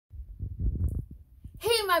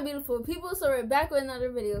my beautiful people, so we're back with another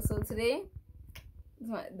video. So today,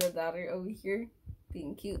 the daughter over here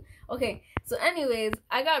being cute. Okay, so anyways,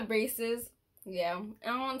 I got braces. Yeah, and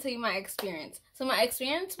I want to tell you my experience. So my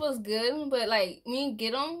experience was good, but like when you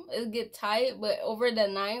get them, it get tight. But over the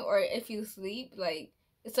night, or if you sleep, like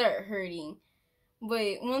it start hurting.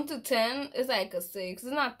 But 1 to 10, it's like a 6. It's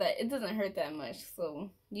not that, it doesn't hurt that much,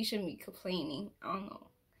 so you shouldn't be complaining. I don't know,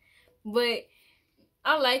 but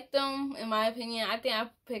I like them, in my opinion. I think I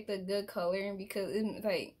picked a good color because it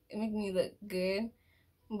makes me look good.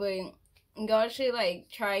 But y'all should like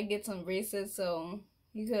try to get some braces so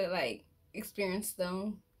you could like experience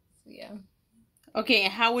them. So, yeah. Okay,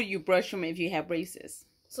 and how would you brush them if you have braces?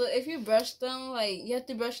 So if you brush them, like you have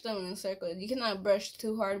to brush them in a circle. You cannot brush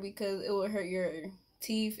too hard because it will hurt your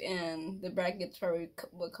teeth and the brackets probably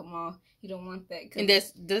will come off. You don't want that. And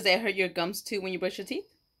does that hurt your gums too when you brush your teeth?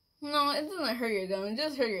 No, it doesn't hurt your gum. It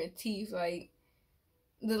just hurt your teeth, like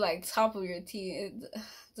the top of your teeth. It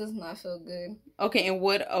does not feel good. Okay, and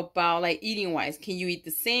what about like eating wise? Can you eat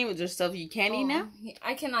the same? Is there stuff you can't eat now?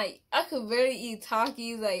 I cannot. I could barely eat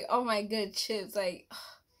Takis. Like, oh my good chips. Like,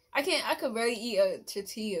 I can't. I could barely eat a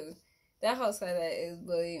tortilla. That's how sad that is.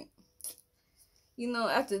 But you know,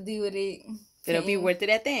 I have to deal with it. It'll be worth it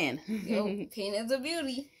at the end. Yo, pain is a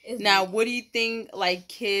beauty. Now, what do you think, like,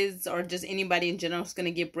 kids or just anybody in general is going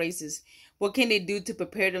to get braces? What can they do to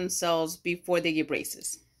prepare themselves before they get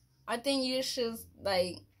braces? I think you should,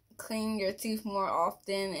 like, clean your teeth more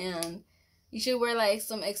often, and you should wear, like,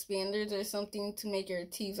 some expanders or something to make your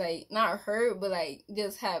teeth, like, not hurt, but, like,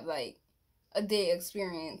 just have, like, a day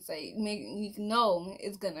experience. Like, make you know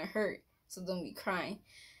it's going to hurt, so don't be crying.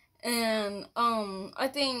 And, I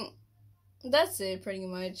think that's it pretty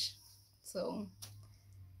much. So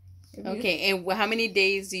okay, and how many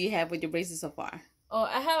days do you have with your braces so far? Oh,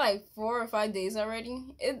 I had like 4 or 5 days already.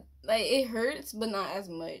 It hurts, but not as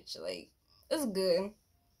much. Like, it's good.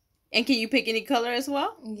 And can you pick any color as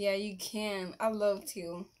well? Yeah, you can. I love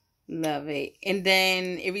to. Love it. And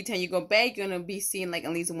then every time you go back, you're gonna be seeing like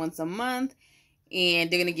at least once a month, and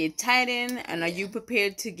they're gonna get tightened. And are you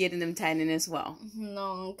prepared to get them tightened as well?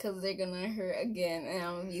 No, because they're gonna hurt again, and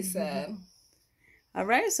I'm gonna be sad. All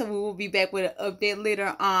right, so we will be back with an update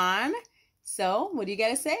later on. So, what do you got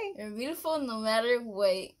to say? You're beautiful no matter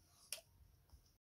what.